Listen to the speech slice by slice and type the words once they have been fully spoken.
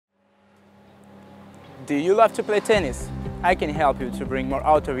Do you love to play tennis? I can help you to bring more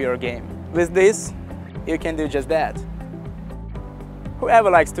out of your game. With this, you can do just that.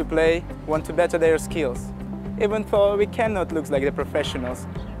 Whoever likes to play wants to better their skills. Even though we cannot look like the professionals,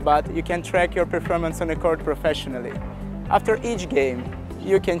 but you can track your performance on the court professionally. After each game,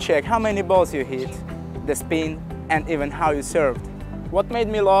 you can check how many balls you hit, the spin, and even how you served. What made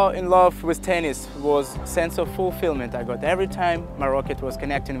me in love with tennis was sense of fulfillment I got every time my racket was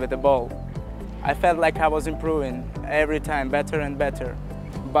connecting with the ball. I felt like I was improving every time better and better,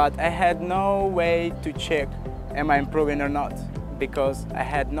 but I had no way to check am I improving or not, because I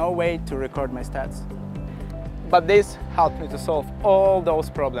had no way to record my stats. But this helped me to solve all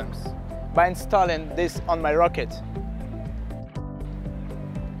those problems. By installing this on my racket,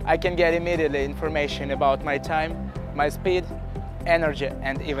 I can get immediately information about my time, my speed, energy,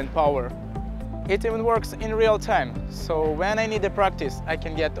 and even power. It even works in real time, so when I need a practice, I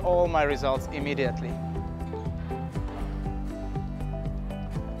can get all my results immediately.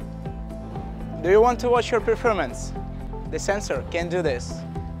 Do you want to watch your performance? The sensor can do this.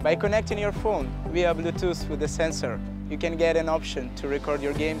 By connecting your phone via Bluetooth with the sensor, you can get an option to record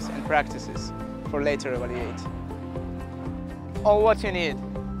your games and practices for later evaluate. All what you need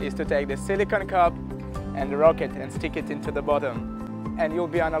is to take the silicone cup and the racket and stick it into the bottom, and you'll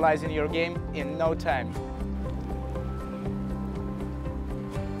be analyzing your game in no time.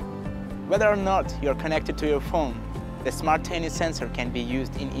 Whether or not you're connected to your phone, the smart tennis sensor can be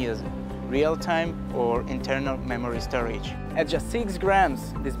used in either real-time or internal memory storage. At just 6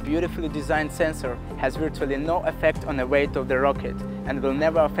 grams, this beautifully designed sensor has virtually no effect on the weight of the racket and will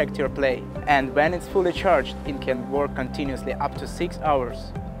never affect your play. And when it's fully charged, it can work continuously up to 6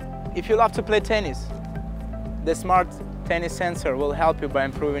 hours. If you love to play tennis, the smart tennis sensor will help you by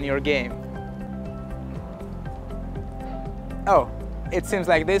improving your game. Oh, it seems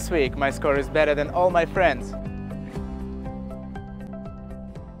like this week my score is better than all my friends.